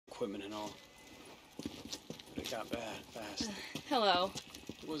equipment and all. But it got bad fast. Hello.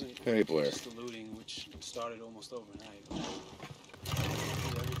 It wasn't Hey, Blair. just the looting, which started almost overnight.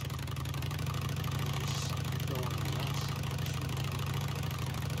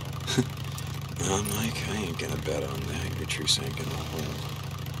 No, Mike, I ain't gonna bet on that. Your truce ain't gonna hold.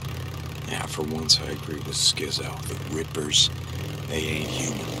 Yeah, for once I agree with Skizzo. The Rippers, they ain't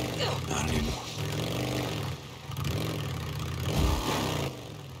human. Not anymore.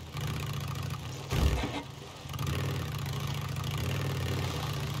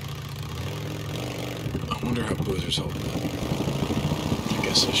 I wonder how Blizzard's holding up. I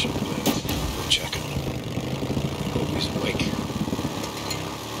guess I should go check on him. Hope he's awake.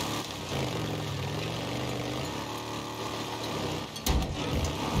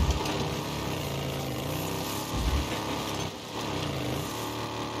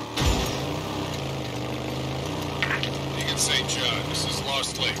 Deacon St. John, this is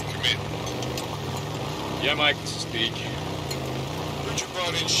Lost Lake. Come in. Yeah, Mike, this is Deke. Heard you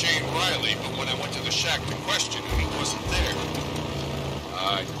brought in Shane Riley, but when I went to the shack to question him, he wasn't there.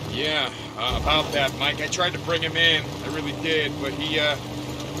 Yeah, about that, Mike. I tried to bring him in. I really did, but he, well,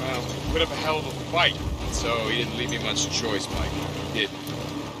 put up a hell of a fight. So he didn't leave me much choice, Mike. He didn't.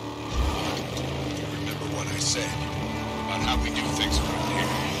 You remember what I said about how we do things around here?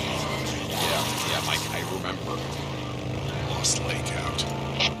 Yeah, Mike, I remember. Lost Lake out.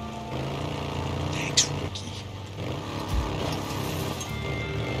 Thanks, Ricky.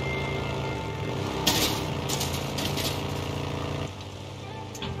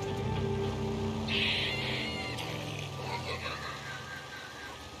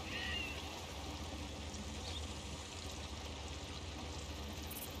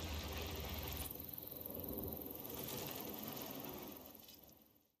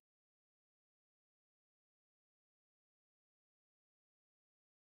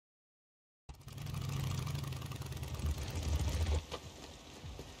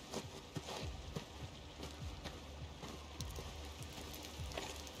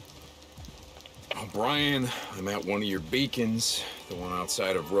 O'Brien, I'm at one of your beacons, the one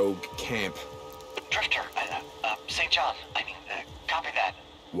outside of Rogue Camp. Drifter, St. John, copy that.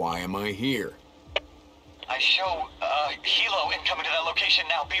 Why am I here? I show, Hilo incoming to that location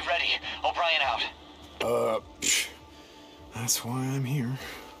now. Be ready. O'Brien out. That's why I'm here.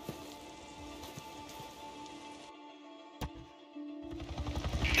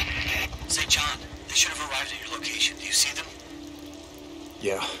 St. John, they should have arrived at your location. Do you see them?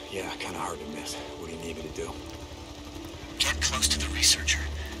 Yeah, kinda hard to miss. What do you need me to do? Get close to the researcher.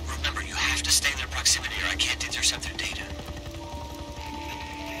 Remember, you have to stay in their proximity or I can't intercept their data.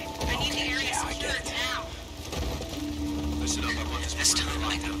 I need the area secured now. Listen up, I want This time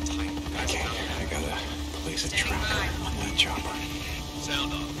I know. I can't. I gotta place a tracker on that chopper.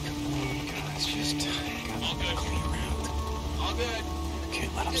 Sound off. Come on, guys. Just gotta All good. clean around. All good.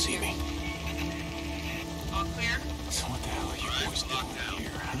 Can't let them see me. All clear? So what the hell are you boys doing locked down.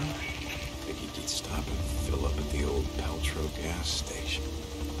 here, huh? Figured you'd stop and fill up at the old Peltro gas station.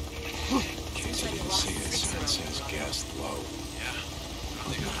 In case you didn't see it, sign says gas low. Yeah.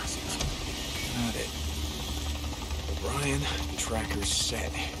 Not it. O'Brien, tracker's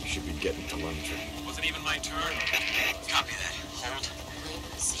set. You should be getting telemetry. Wasn't even my turn. Copy that. Hold.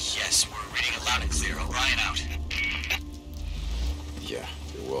 Yes, we're reading it loud and clear. O'Brien out. Yeah,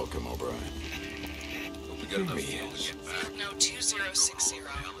 you're welcome, O'Brien. Hope we got enough fuel to get back. No 2060.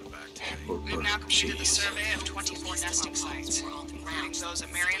 Or We've now completed the cheese. survey of 24 nesting sites, including those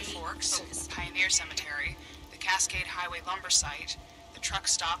at Marion Forks, Pioneer Cemetery, the Cascade Highway lumber site, the truck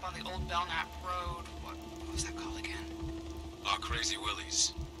stop on the old Belknap Road. What was that called again? Crazy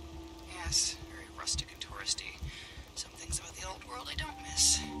Willies. Yes, very rustic and touristy. Some things about the old world I don't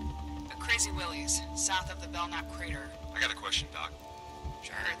miss. But Crazy Willie's, south of the Belknap Crater. I got a question, Doc.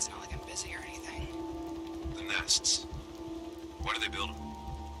 Sure, it's not like I'm busy or anything. The nests. Why do they build them?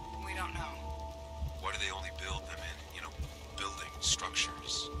 We don't know. Why do they only build them in, buildings,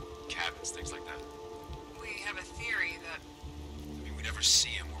 structures, cabins, things like that? We have a theory that I mean, we never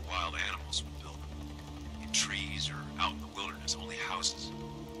see them where wild animals would build them. In trees or out in the wilderness, only houses.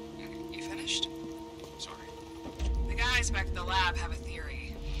 You finished? Sorry. The guys back at the lab have a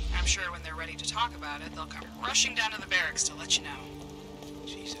theory. I'm sure when they're ready to talk about it, they'll come rushing down to the barracks to let you know.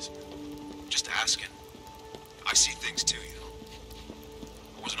 Jesus. Just asking. I see things too,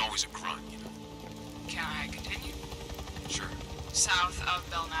 I wasn't always a grunt, Can I continue? Sure. South of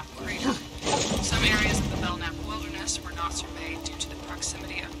Belknap Crater. Some areas of the Belknap wilderness were not surveyed due to the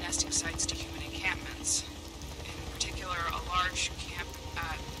proximity of nesting sites to human encampments. In particular, a large camp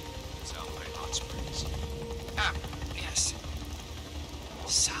at... It's out by Hot Springs. Yes.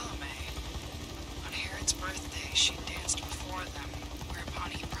 Salome. she danced before them,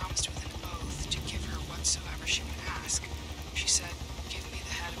 whereupon he promised with an oath to give her whatsoever she would ask. She said, "Give me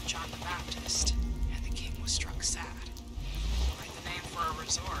the head of John the Baptist," and the king was struck sad. Quite the name for a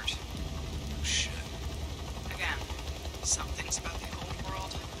resort. Oh, shit. Again, some things about the old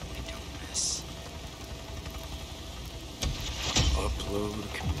world I don't miss. Upload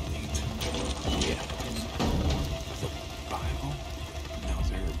complete. Yeah. The Bible? Now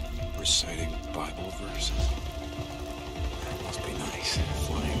they're reciting Bible verses. That must be nice.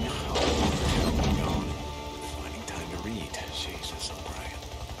 Flying all over town, finding time to read. Jesus, O'Brien.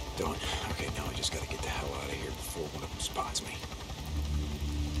 Don't. Okay, now I just gotta get the hell out of here before one of them spots me.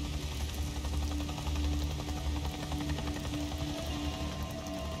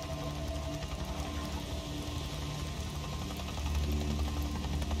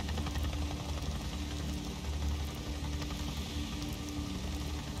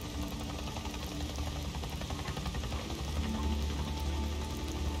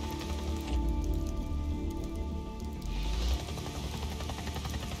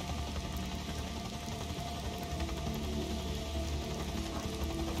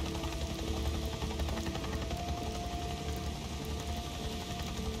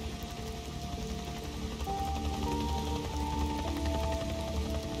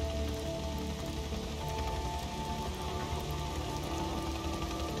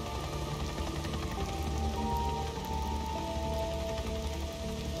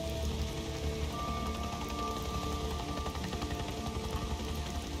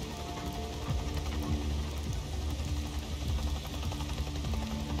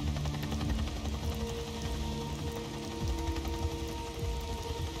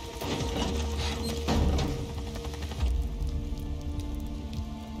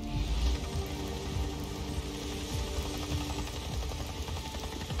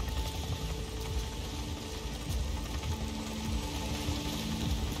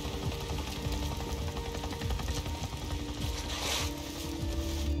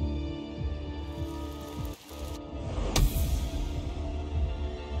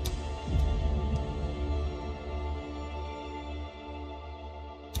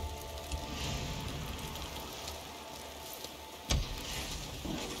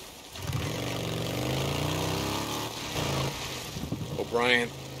 O'Brien.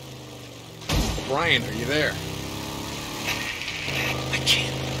 O'Brien, are you there? I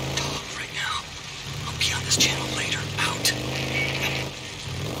can't talk right now. I'll be on this channel later. Out.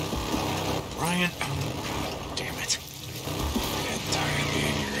 O'Brien? Damn it. I got tired of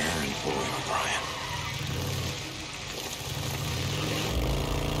being your errand boy, O'Brien.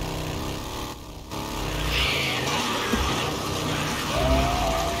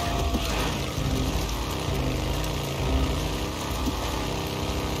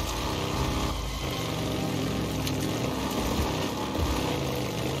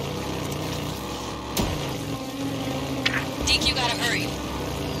 Deke, you gotta hurry.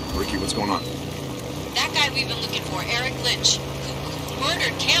 Ricky, what's going on? That guy we've been looking for, Eric Lynch, who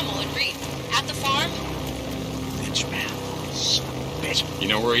murdered Camel and Reed at the farm? Bitch, man. Son of a bitch. You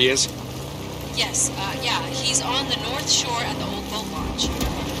know where he is? Yes, yeah, he's on the north shore at the old boat launch.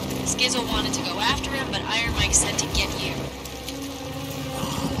 Skizzo wanted to go after him, but Iron Mike said to get you.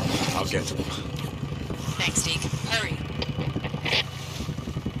 I'll get to him. Thanks, Deke. Hurry.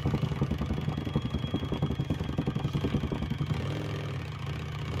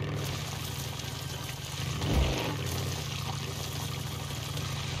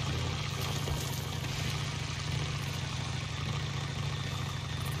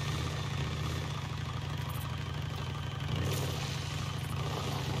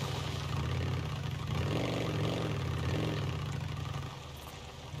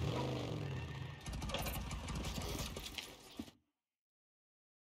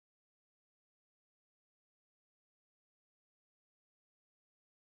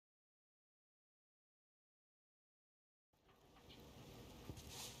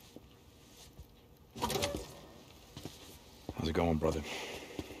 How's it going, brother?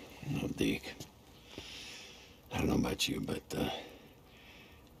 No, Deke. I don't know about you, but,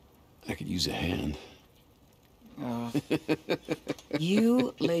 I could use a hand.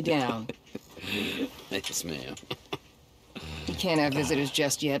 You lay down. Yes, ma'am. You can't have visitors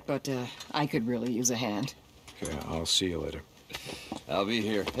just yet, but I could really use a hand. Okay, I'll see you later. I'll be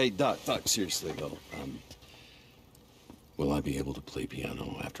here. Hey, Doc, seriously, though. Will I be able to play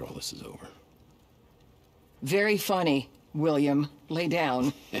piano after all this is over? Very funny, William. Lay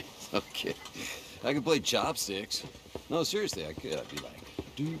down. Okay. I could play chopsticks. No, seriously, I could. I'd be like...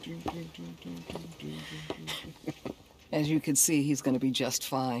 As you can see, he's going to be just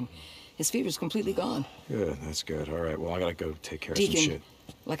fine. His fever's completely gone. Good, that's good. All right, well, I gotta go take care of Deacon, some shit.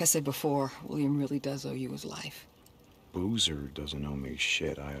 like I said before, William really does owe you his life. Boozer doesn't owe me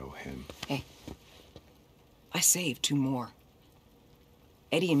shit. I owe him. Hey, I saved 2 more.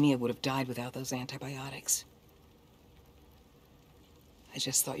 Eddie and Mia would have died without those antibiotics. I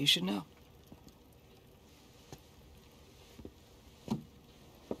just thought you should know.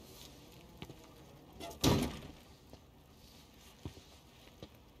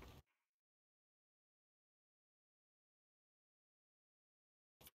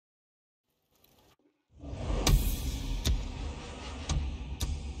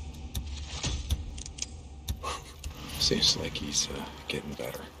 Seems like he's getting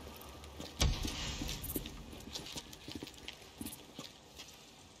better.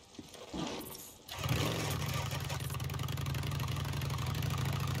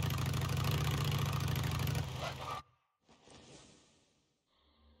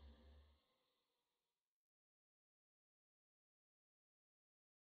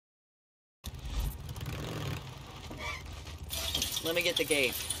 Let me get the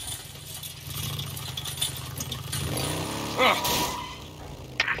gate.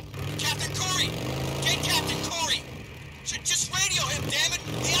 Captain Corey! Get Captain Corey! Just radio him, damn it!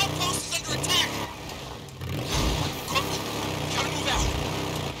 The outpost is under attack! Corporal, gotta move out!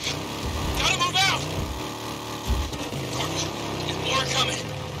 Gotta move out! Corporal, there's more coming!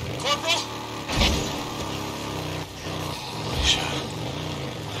 Corporal! Shut up.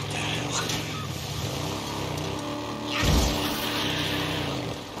 What the hell?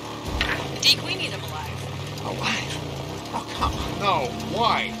 Deke, we need him alive. Alive? Oh, come on. No,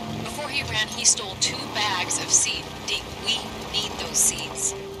 why? Before he ran, he stole 2 bags of seed. Deke, we need those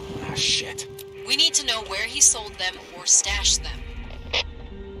seeds. Ah, shit. We need to know where he sold them or stashed them.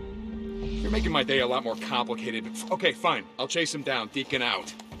 You're making my day a lot more complicated. Okay, fine. I'll chase him down. Deacon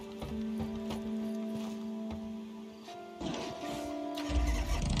out.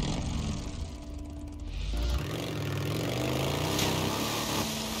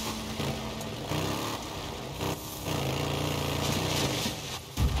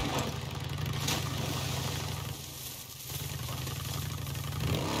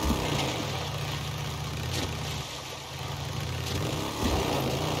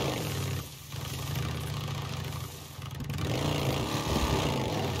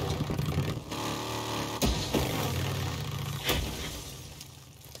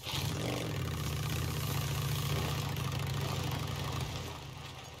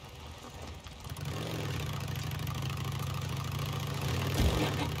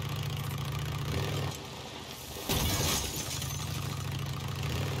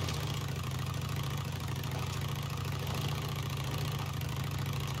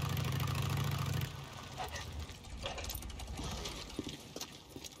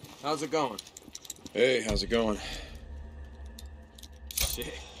 How's it going? Hey, how's it going?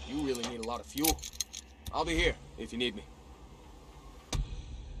 Shit, you really need a lot of fuel. I'll be here if you need me.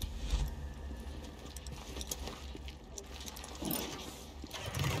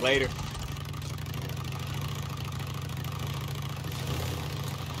 Later.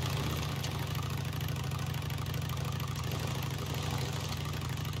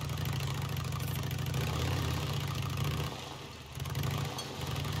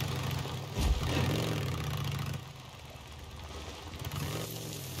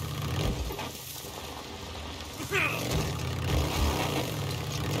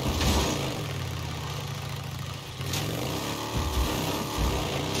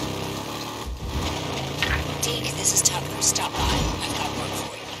 Deke, this is Tucker. Stop by. I've got work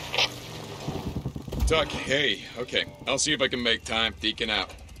for you. Tuck, hey. Okay, I'll see if I can make time. Deacon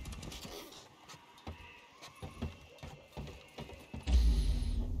out.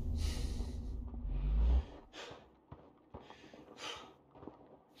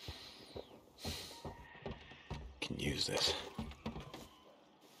 Can use this.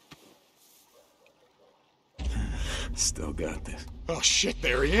 Still got this. Oh, shit,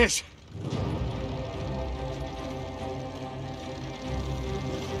 there he is.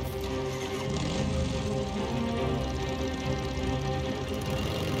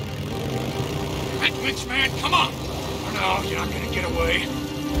 Lynch, man, come on! Oh, no, you're not gonna get away.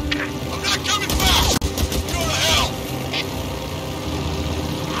 I'm not coming back! Go to hell!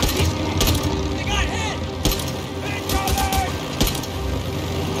 They got hit! Incoming!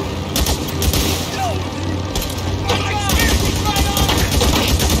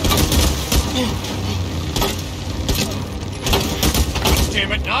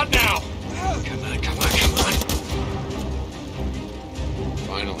 Damn it, not now! Come on, come on, come on.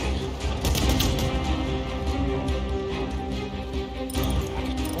 Finally.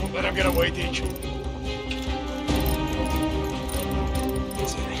 Let him get away, Deke.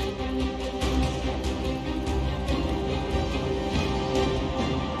 That's it.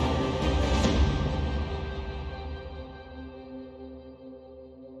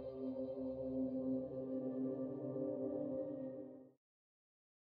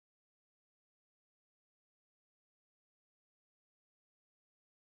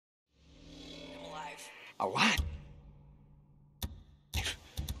 A what?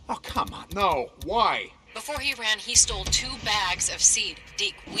 Oh, come on. No. Why? Before he ran, he stole 2 bags of seed.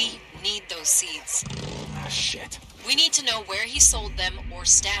 Deke, we need those seeds. Ah, shit. We need to know where he sold them or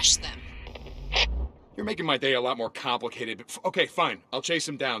stashed them. You're making my day a lot more complicated, but okay, fine. I'll chase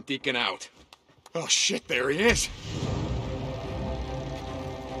him down, Deacon out. Oh, shit, there he is.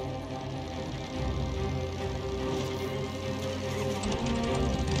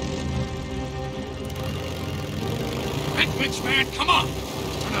 Bitch, man, come on!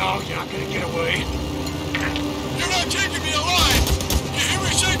 No, you're not gonna get away. You're not taking me alive! You hear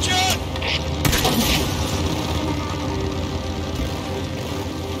me say, John?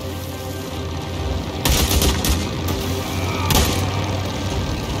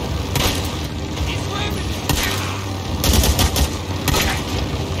 He's ramming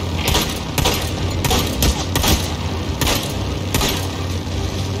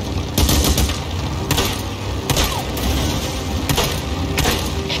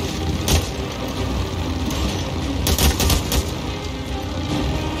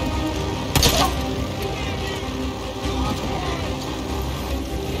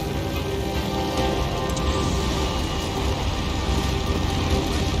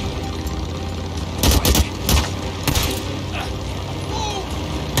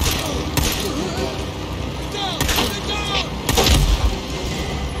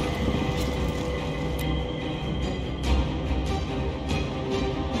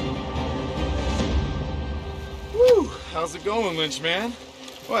How's it going, Lynch man?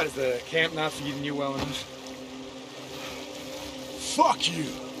 What, is the camp not feeding you well enough? Fuck you!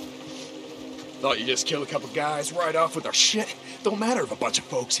 Thought you just killed a couple guys right off with our shit? Don't matter if a bunch of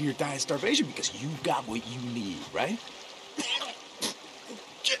folks here die of starvation because you got what you need, right?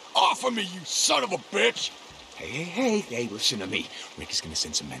 Get off of me, you son of a bitch! Hey, listen to me. Rick is gonna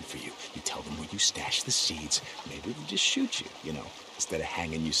send some men for you. You tell them where you stash the seeds. Maybe they'll just shoot you, instead of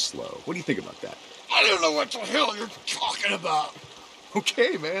hanging you slow. What do you think about that? I don't know what the hell you're talking about.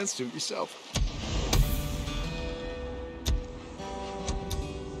 Okay, man, suit yourself.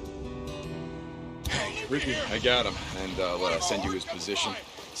 Hey, Ricky, I got him, and I'll send you his position.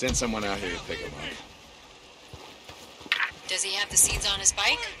 Send someone out here to pick him up. Does he have the seeds on his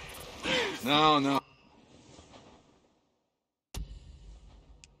bike? No.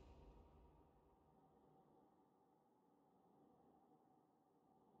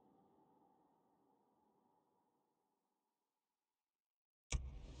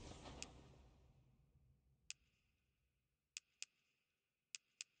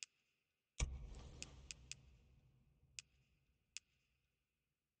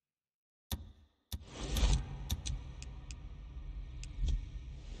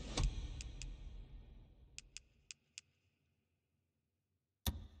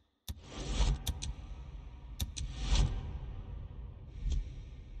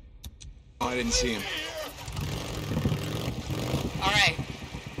 I didn't see him. All right.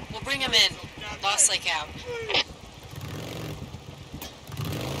 We'll bring him in. Lost Lake out.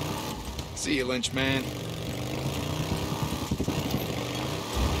 See you, Lynch man.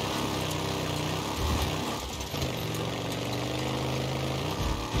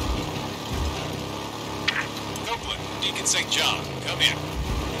 Copeland, Deacon St. John, come in.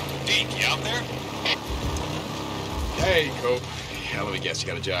 Deke, you out there? Hey, Cope. Yeah, let me guess, you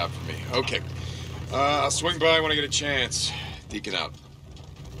got a job for me. Okay. I'll swing by when I get a chance. Deacon out.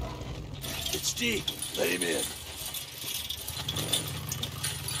 It's Deke. Let him in.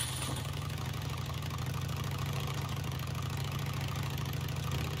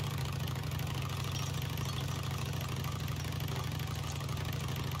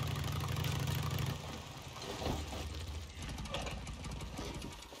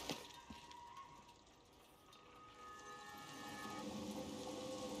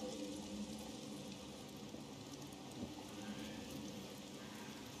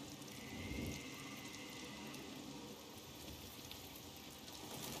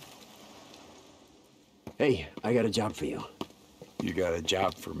 Hey, I got a job for you. You got a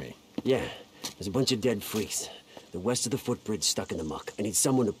job for me? Yeah, there's a bunch of dead freaks. They're west of the footbridge, stuck in the muck. I need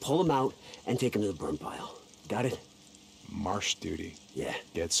someone to pull them out and take them to the burn pile. Got it? Marsh duty. Yeah.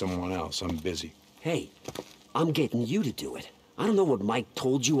 Get someone else. I'm busy. Hey, I'm getting you to do it. I don't know what Mike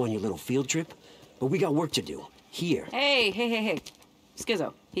told you on your little field trip, but we got work to do. Here. Hey.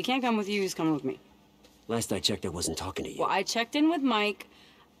 Skizzo, he can't come with you, he's coming with me. Last I checked, I wasn't talking to you. Well, I checked in with Mike.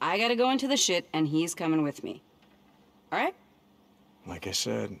 I gotta go into the shit, and he's coming with me. All right? Like I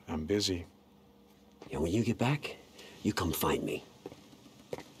said, I'm busy. And when you get back, you come find me.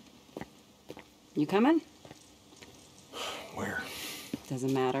 You coming? Where?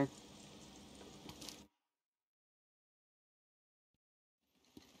 Doesn't matter.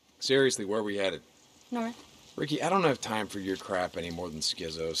 Seriously, where are we headed? North. Ricky, I don't have time for your crap any more than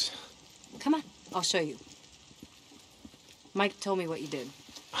Skizzo's. Come on, I'll show you. Mike told me what you did.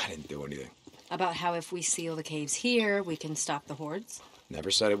 I didn't do anything. About how if we seal the caves here, we can stop the hordes. Never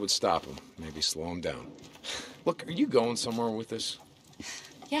said it would stop him. Maybe slow him down. Look, are you going somewhere with this?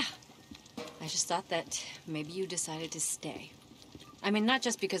 Yeah. I just thought that maybe you decided to stay. I mean, not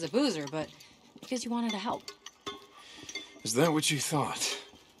just because of Boozer, but because you wanted to help. Is that what you thought?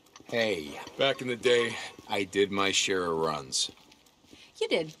 Hey, back in the day, I did my share of runs. You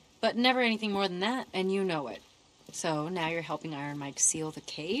did, but never anything more than that, and you know it. So now you're helping Iron Mike seal the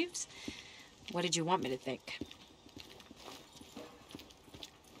caves? What did you want me to think?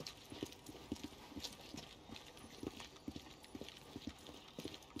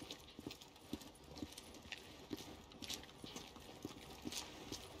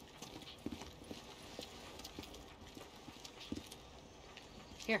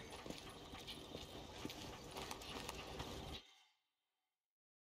 Here.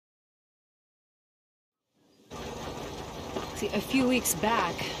 See, a few weeks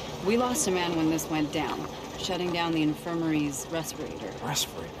back, we lost a man when this went down, shutting down the infirmary's respirator.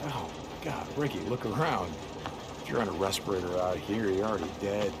 Respirator? Oh, God, Ricky, look around. If you're on a respirator out here, you're already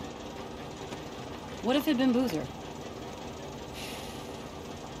dead. What if it'd been Boozer?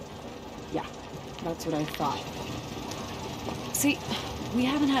 Yeah, that's what I thought. See, we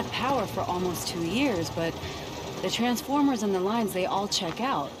haven't had power for almost 2 years, but the transformers and the lines, they all check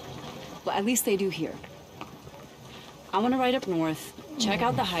out. Well, at least they do here. I want to ride up north, check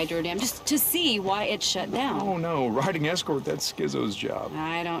out the hydro dam, just to see why it's shut down. Oh, no, riding escort, that's Skizzo's job.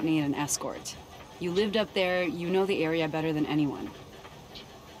 I don't need an escort. You lived up there, you know the area better than anyone.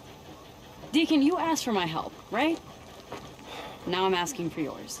 Deacon, you asked for my help, right? Now I'm asking for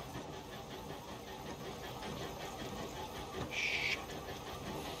yours.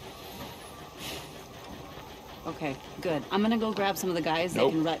 Okay, good. I'm gonna go grab some of the guys that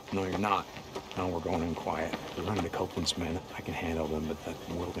can No, you're not. No, we're going in quiet. We're running to Copeland's men. I can handle them, but that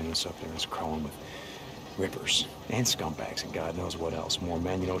wilderness up there is crawling with rippers and scumbags and God knows what else. More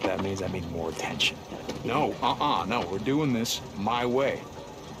men, you know what that means? That means more attention. No, no, we're doing this my way.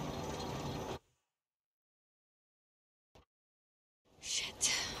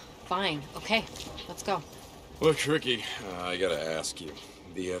 Shit. Fine. Okay, let's go. Look, Ricky, I gotta ask you.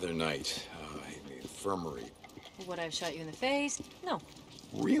 The other night, in the infirmary. Would I have shot you in the face? No.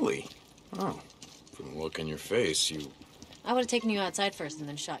 Really? Oh, from the look on your face, you... I would have taken you outside first and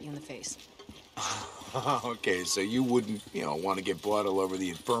then shot you in the face. Okay, so you wouldn't, want to get blood all over the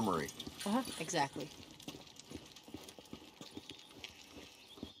infirmary. Uh-huh, exactly.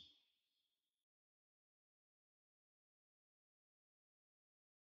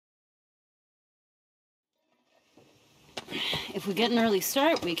 If we get an early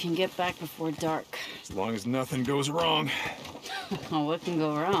start, we can get back before dark. As long as nothing goes wrong. Oh, what can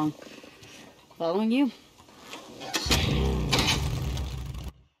go wrong? Following you?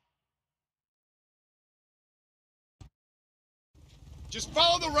 Just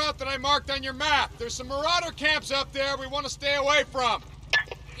follow the route that I marked on your map. There's some marauder camps up there we want to stay away from.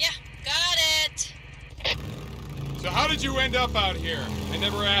 Yeah, got it. So how did you end up out here? I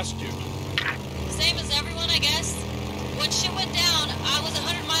never asked you. Same as everyone, I guess. When shit went down, I was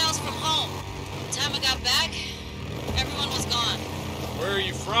 100 miles from home. By the time I got back, everyone was gone. Where are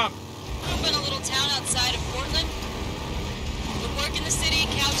you from? Grew up in a little town outside of Portland. Would work in the city,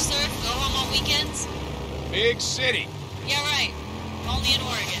 couch surf, go home on weekends. Big city. Yeah, right. Only in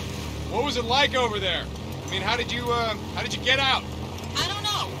Oregon. What was it like over there? I mean, how did you get out? I don't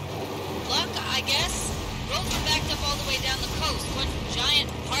know. Luck, I guess. Roads were backed up all the way down the coast. One giant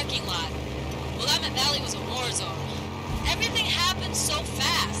parking lot. Willamette Valley was a war zone. Everything happened so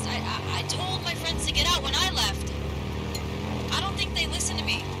fast. I told my friends to get out when I left. I don't think they listened to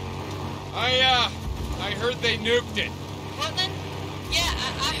me. I heard they nuked it. Portland? Yeah,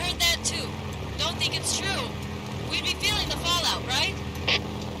 I heard that too. Don't think it's true. We'd be feeling the fallout, right?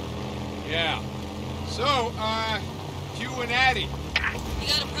 Yeah. So, you and Addie. You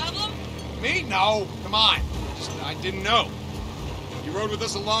got a problem? Me? No. Come on. I didn't know. You rode with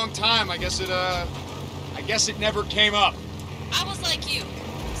us a long time. I guess it never came up. I was like you.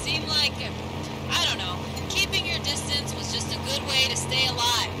 Seemed like, I don't know, keeping your distance was just a good way to stay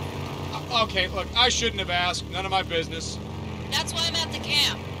alive. Okay, look, I shouldn't have asked. None of my business. That's why I'm at the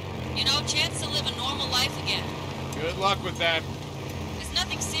camp. You know, chance to live a normal life again. Good luck with that. It's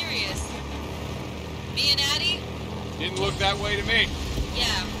nothing serious. Me and Addie? Didn't look that way to me.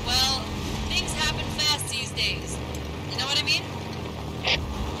 Yeah, well, things happen fast these days. You know what I mean?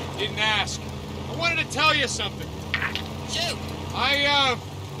 Didn't ask. I wanted to tell you something. Shoot.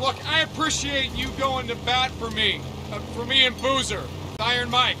 Look, I appreciate you going to bat for me and Boozer. Iron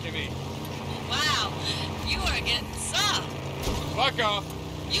Mike, I mean. Wow, you are getting soft. Fuck off.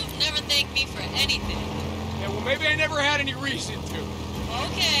 You've never thanked me for anything. Yeah, well, maybe I never had any reason to.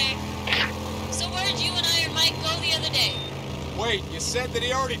 Okay. So where'd you and Iron Mike go the other day? Wait, you said that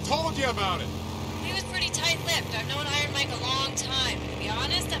he already told you about it. He was pretty tight-lipped. I've known Iron Mike a long time. To be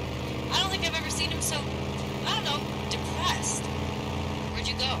honest, I don't think I've ever seen him so, I don't know, depressed. Where'd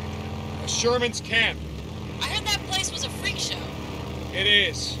you go? Sherman's camp. I heard that place was a freak show. It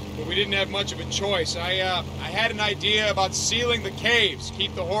is, but we didn't have much of a choice. I had an idea about sealing the caves,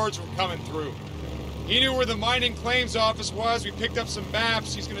 keep the hordes from coming through. He knew where the mining claims office was. We picked up some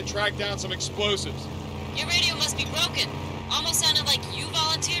maps. He's gonna track down some explosives. Your radio must be broken. Almost sounded like you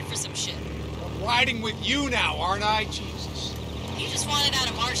volunteered for some shit. I'm riding with you now, aren't I? Jesus. You just wanted out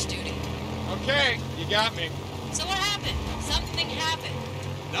of march duty. Okay, you got me. So what happened? Something happened.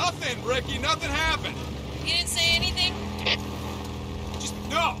 Nothing, Ricky. Nothing happened. You didn't say anything? Just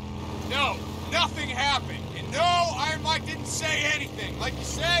no, nothing happened. And no, Iron Mike didn't say anything. Like you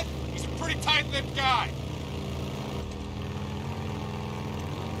said, he's a pretty tight-lipped guy.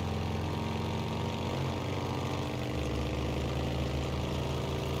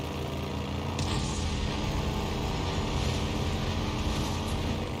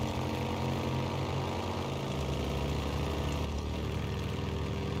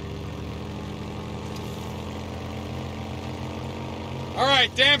 All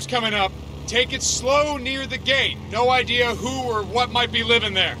right, dam's coming up. Take it slow near the gate. No idea who or what might be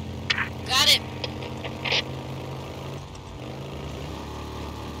living there. Got it.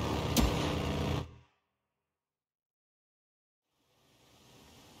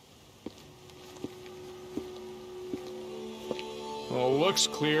 Well, looks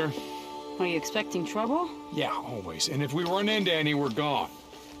clear. Are you expecting trouble? Yeah, always. And if we run into any, we're gone.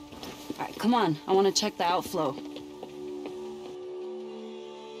 All right, come on. I want to check the outflow.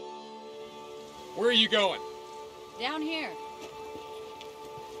 Where are you going? Down here.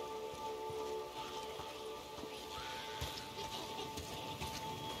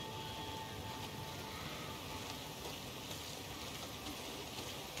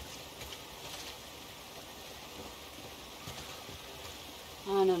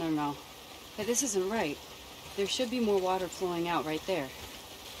 Oh, no. Hey, this isn't right. There should be more water flowing out right there.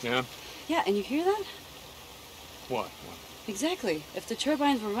 Yeah? Yeah, and you hear that? What? Exactly. If the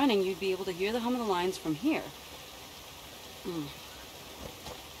turbines were running, you'd be able to hear the hum of the lines from here.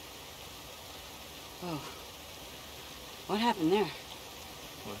 Oh. What happened there?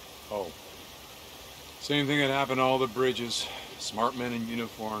 What? Oh. Same thing that happened to all the bridges. Smart men in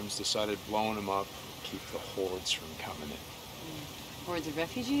uniforms decided blowing them up to keep the hordes from coming in. Hordes of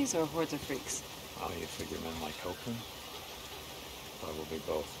refugees or hordes of freaks? Oh, you figure men like Copeland? Probably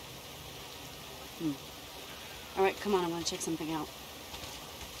both. All right, come on, I want to check something out.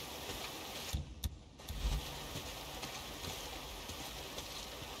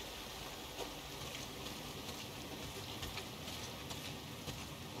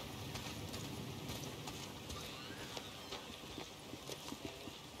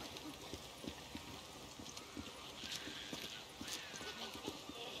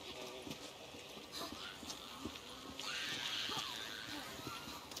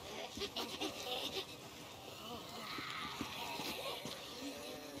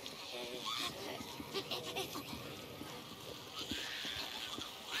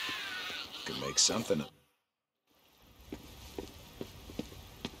 Make something.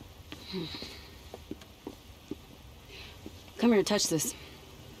 Come here, touch this.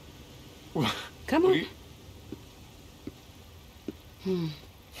 Come on.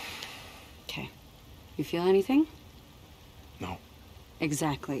 Okay. You feel anything? No.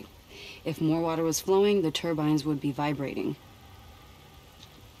 Exactly. If more water was flowing, the turbines would be vibrating.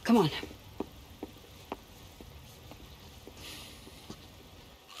 Come on.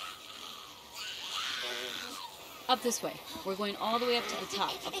 Up this way. We're going all the way up to the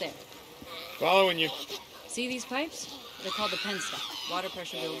top, up there. Following you. See these pipes? They're called the penstock. Water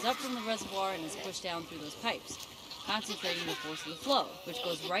pressure builds up from the reservoir and is pushed down through those pipes, concentrating the force of the flow, which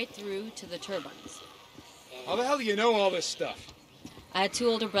goes right through to the turbines. How the hell do you know all this stuff? I had two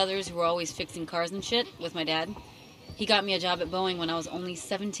older brothers who were always fixing cars and shit with my dad. He got me a job at Boeing when I was only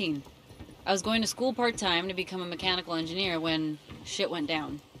 17. I was going to school part-time to become a mechanical engineer when shit went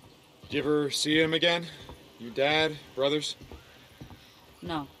down. Did you ever see him again? Your dad, brothers?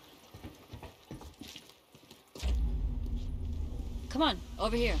 No. Come on,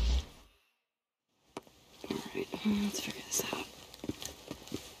 over here. Alright, let's figure this out.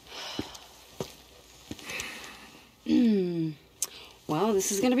 Well,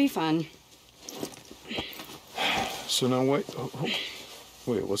 this is gonna be fun. So now wait,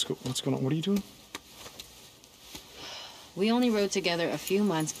 wait, what's going on? What are you doing? We only rode together a few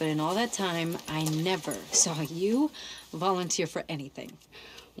months, but in all that time, I never saw you volunteer for anything.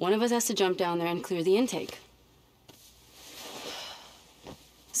 One of us has to jump down there and clear the intake.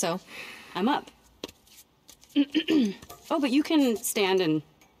 So, I'm up. Oh, but you can stand and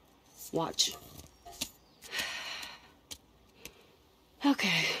watch.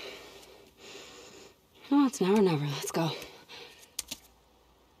 Okay. Oh, it's now or never. Let's go.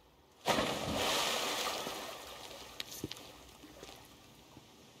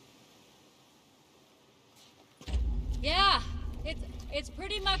 Yeah, it's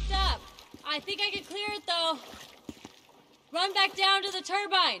pretty mucked up. I think I can clear it though. Run back down to the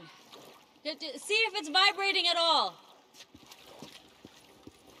turbine. See if it's vibrating at all.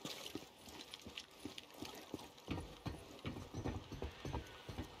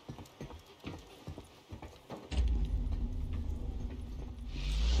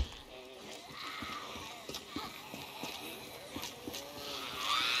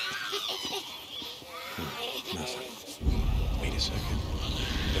 Nothing. Wait a second.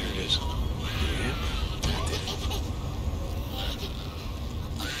 There it is. Yeah, that did it.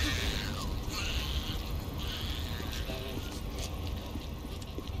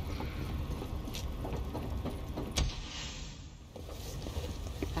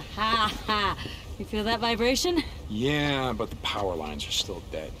 Ha ha! You feel that vibration? Yeah, but the power lines are still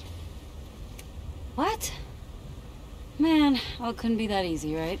dead. What? Man, well, it couldn't be that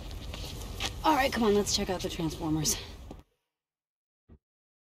easy, right? All right, come on, let's check out the transformers.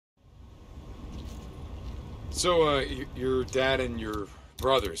 So, your dad and your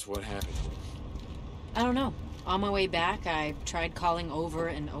brothers, what happened? I don't know. On my way back, I tried calling over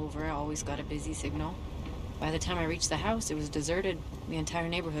and over. I always got a busy signal. By the time I reached the house, it was deserted. The entire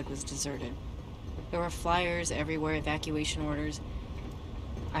neighborhood was deserted. There were flyers everywhere, evacuation orders.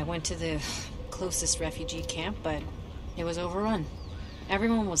 I went to the closest refugee camp, but it was overrun.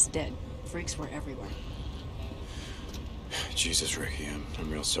 Everyone was dead. Freaks were everywhere. Jesus, Ricky,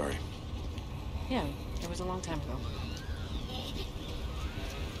 I'm real sorry. Yeah, it was a long time ago.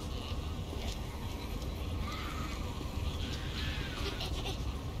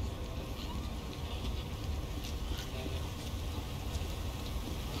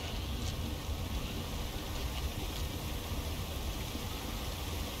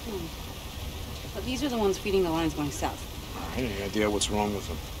 But these are the ones feeding the lines going south. All right, any idea what's wrong with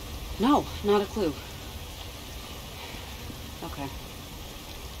them? No, not a clue. Okay.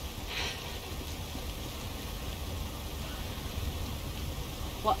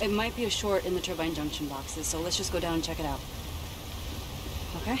 Well, it might be a short in the turbine junction boxes, so let's just go down and check it out.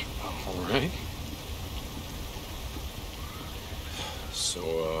 Okay? All right.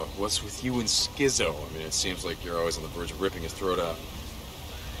 So, what's with you and Schizo? I mean, it seems like you're always on the verge of ripping his throat out.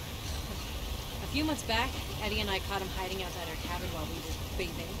 A few months back, Eddie and I caught him hiding outside our cabin while we were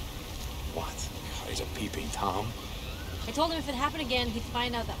bathing. What? God, he's a peeping Tom. I told him if it happened again, he'd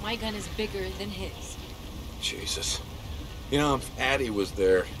find out that my gun is bigger than his. Jesus. You know, if Addie was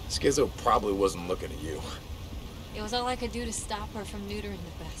there, Schizo probably wasn't looking at you. It was all I could do to stop her from neutering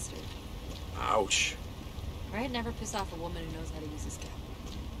the bastard. Ouch. Right? Never piss off a woman who knows how to use a scalpel.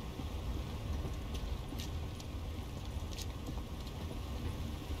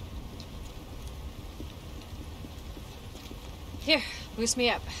 Here, boost me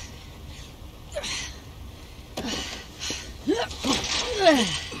up.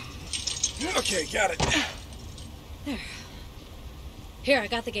 Okay, got it. There. Here, I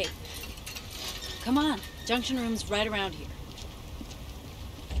got the gate. Come on, junction room's right around here.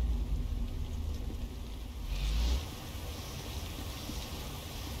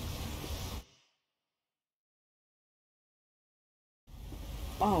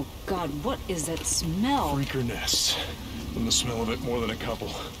 Oh, God, what is that smell? Freaker nests. And the smell of it more than a couple.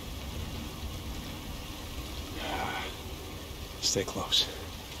 Stay close.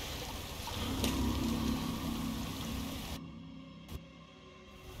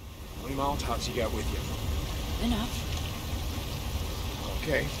 How many Molotovs you got with you? Enough.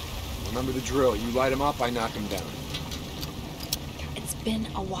 Okay. Remember the drill. You light him up, I knock him down. It's been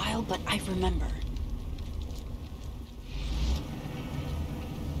a while, but I remember.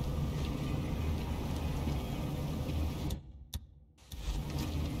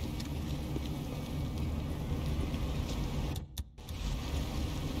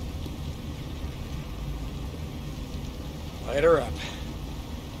 Light her up.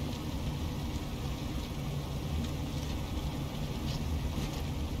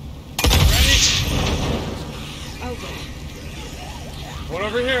 Okay. One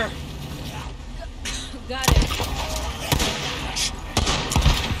over here. Got it.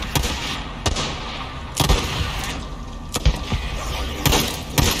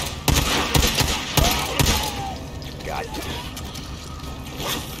 Got you.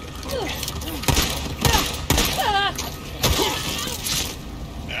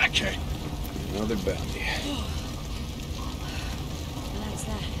 Okay. Another bounty. That's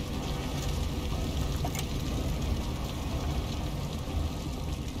that.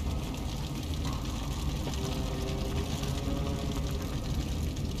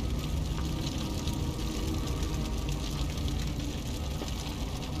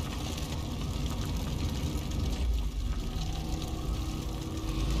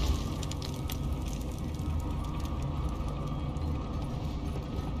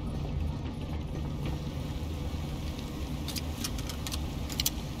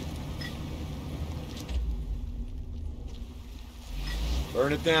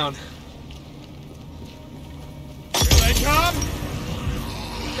 Burn it down. Here they come!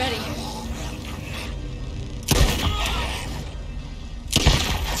 Ready.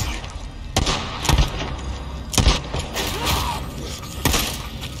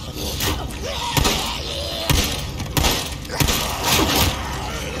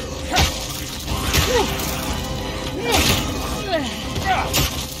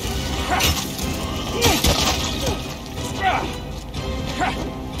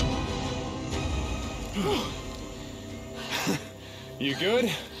 You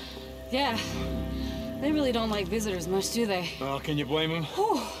good? Yeah. They really don't like visitors much, do they? Well, can you blame them?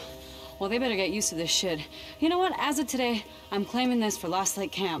 Whew. Well, they better get used to this shit. You know what? As of today, I'm claiming this for Lost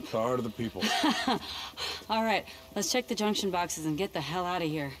Lake Camp. Power to the people. All right, let's check the junction boxes and get the hell out of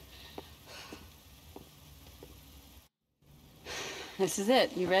here. This is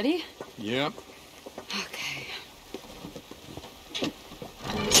it. You ready? Yep. Okay.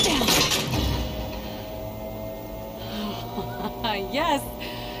 Yes!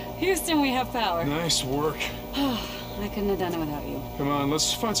 Houston, we have power. Nice work. I couldn't have done it without you. Come on,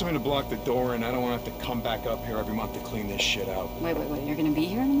 let's find something to block the door, and I don't want to have to come back up here every month to clean this shit out. Wait. You're gonna be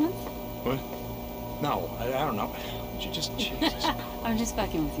here in a month? What? No, I don't know. Would you just... Jesus. I'm just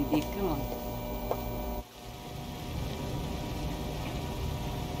fucking with you, Deke. Come on.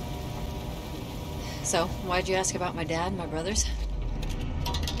 So, why'd you ask about my dad and my brothers?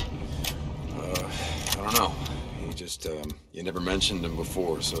 I don't know. You just, you never mentioned him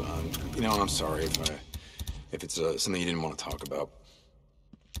before, so, you know, I'm sorry if it's something you didn't want to talk about.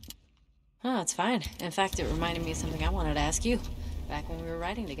 Oh, it's fine. In fact, it reminded me of something I wanted to ask you back when we were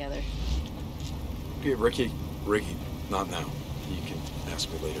riding together. Okay, Ricky, not now. You can ask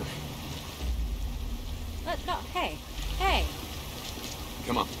me later. No, hey.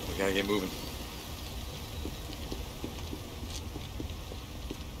 Come on, we gotta get moving.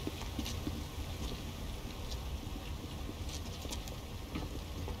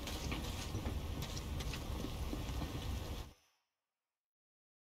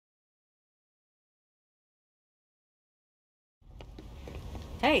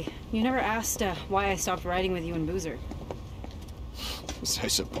 Hey, you never asked why I stopped riding with you and Boozer. Was I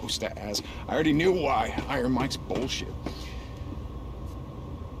supposed to ask? I already knew why. Iron Mike's bullshit.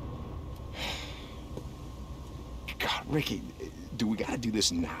 God, Ricky, do we gotta do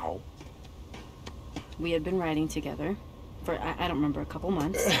this now? We had been riding together for, I don't remember, a couple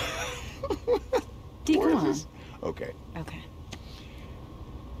months. Deke, come on. Okay. Okay.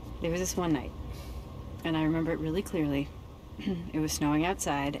 There was this one night, and I remember it really clearly. It was snowing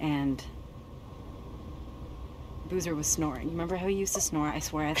outside, and Boozer was snoring. Remember how he used to snore? I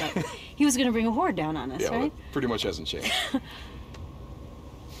swear I thought he was going to bring a horde down on us, Yeah, right? well, that pretty much hasn't changed.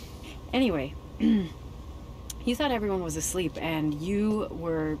 Anyway, you thought everyone was asleep, and you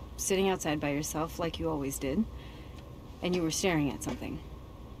were sitting outside by yourself like you always did, and you were staring at something.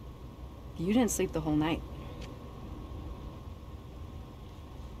 You didn't sleep the whole night.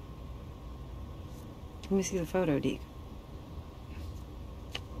 Let me see the photo, Deke.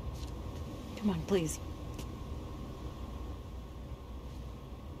 Come on, please.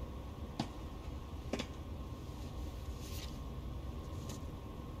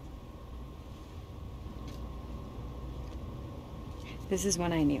 This is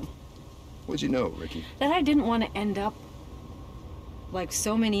when I knew. What'd you know, Ricky? That I didn't want to end up like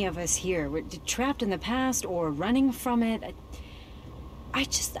so many of us here. We're trapped in the past or running from it. I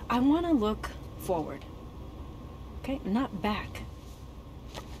want to look forward. Okay? Not back.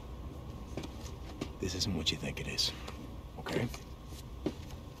 This isn't what you think it is. Okay?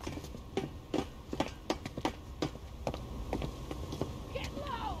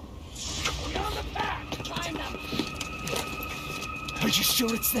 Are you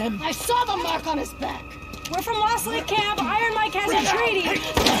sure it's them? I saw the mark on his back. We're from Lost Lake Camp. Iron Mike has a treaty.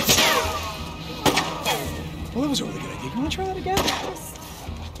 Well, that was a really good idea. You want to try that again?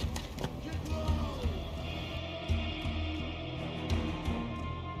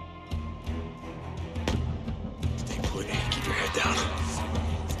 Stay put and keep your head down.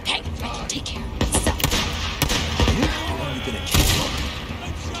 Hey, Ricky, take care of yourself. How long are you gonna keep looking?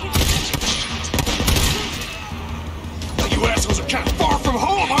 You assholes are kind of far from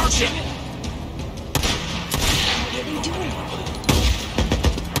home, aren't you? What are they doing?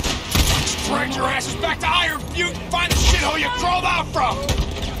 Just drag your asses back to Iron Butte and find the shithole you crawled out from!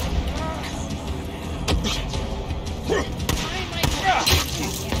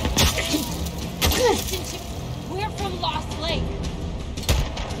 We're from Lost Lake.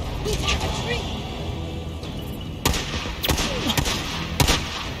 We have a tree.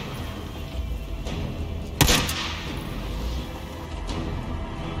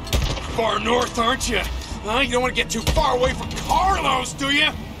 Far north, aren't you? Huh? You don't want to get too far away from Carlos, do you?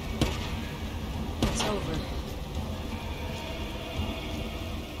 It's over.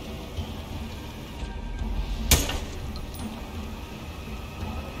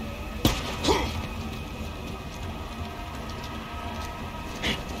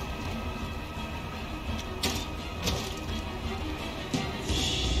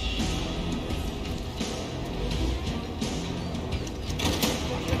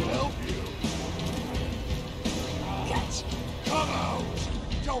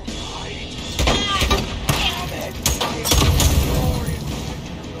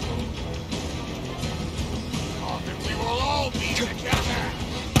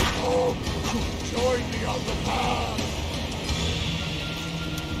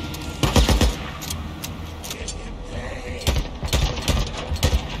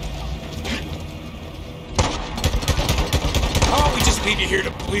 Here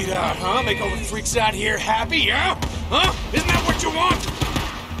to bleed out, huh? Make all the freaks out here happy, yeah? Huh? Isn't that what you want?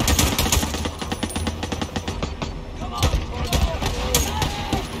 Come on,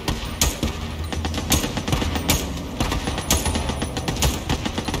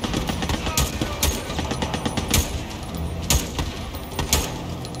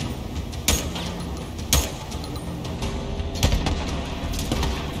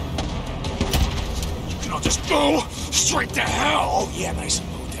 you can all just go straight to hell! Oh, yeah, nice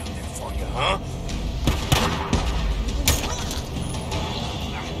and low down there for you, huh?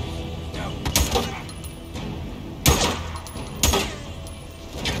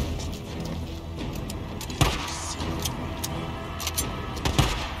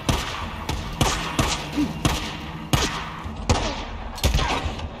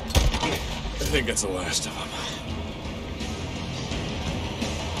 I think that's the last of them.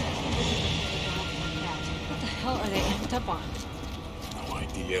 What the hell are they amped up on? No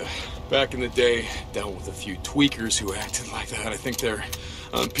idea. Back in the day, dealt with a few tweakers who acted like that. I think they're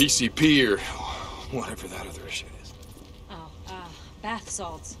on PCP or whatever that other shit is. Oh, bath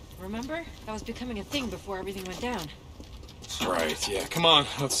salts. Remember? That was becoming a thing before everything went down. Right, yeah. Come on,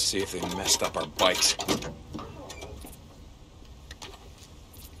 let's see if they messed up our bikes.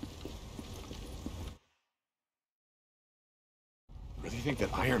 Really think that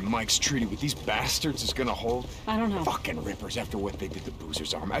Iron Mike's treaty with these bastards is gonna hold? I don't know. Fucking rippers after what they did to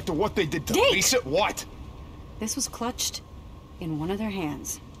Boozer's arm. After what they did to Dick! Lisa. What? This was clutched in one of their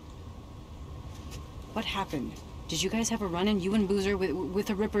hands. What happened? Did you guys have a run-in, you and Boozer, with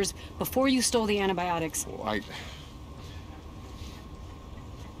the Rippers before you stole the antibiotics? Well,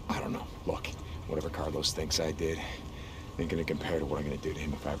 I don't know. Look, whatever Carlos thinks I did, ain't gonna compare to what I'm gonna do to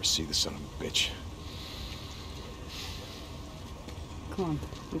him if I ever see the son of a bitch. Come on,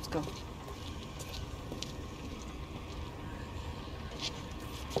 let's go.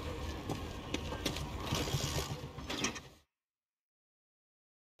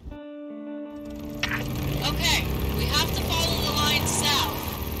 Okay, we have to follow the line south.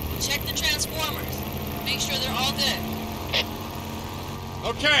 Check the transformers. Make sure they're all good.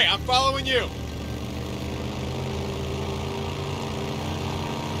 Okay, I'm following you.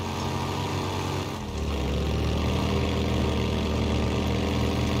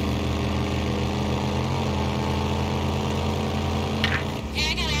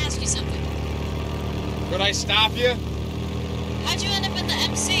 Could I stop you? How'd you end up in the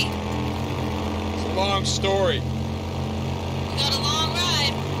MC? It's a long story. We got a long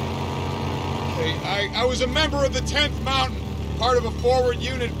ride. Okay, I was a member of the 10th Mountain, part of a forward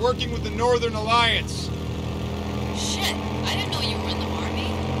unit working with the Northern Alliance. Shit, I didn't know you were in the Army.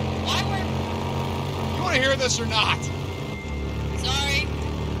 Why were... You want to hear this or not? Sorry.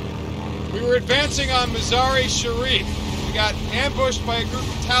 We were advancing on Mazar-e Sharif. We got ambushed by a group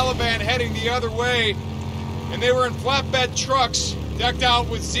of Taliban heading the other way, and they were in flatbed trucks, decked out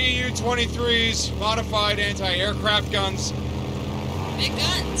with ZU-23s, modified anti-aircraft guns. Big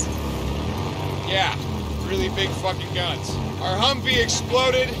guns. Yeah, really big fucking guns. Our Humvee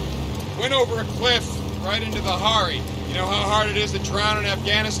exploded, went over a cliff right into the Hari. You know how hard it is to drown in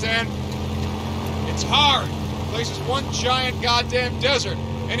Afghanistan? It's hard. The place is one giant goddamn desert.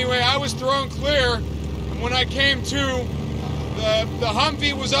 Anyway, I was thrown clear, and when I came to, the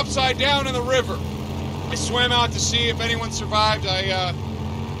Humvee was upside down in the river. I swam out to see if anyone survived.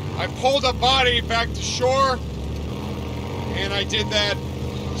 I pulled a body back to shore, and I did that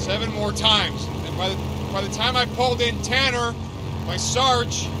 7 more times. And by the time I pulled in Tanner, my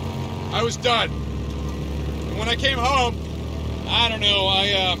Sarge, I was done. And when I came home, I don't know,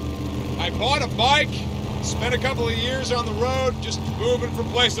 I bought a bike, spent a couple of years on the road, just moving from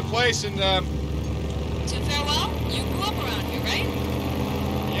place to place, and To farewell? You grew up around here, right?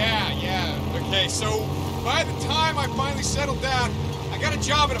 Yeah. Okay, so by the time I finally settled down, I got a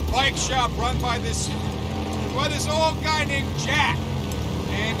job at a bike shop run by this old guy named Jack.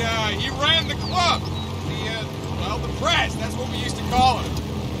 And he ran the club. The press, that's what we used to call him.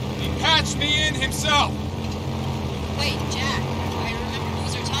 He patched me in himself. Wait, Jack. I remember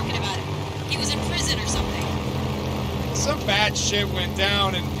Boozer talking about it. He was in prison or something. Some bad shit went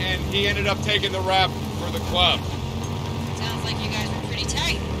down, and he ended up taking the rap for the club.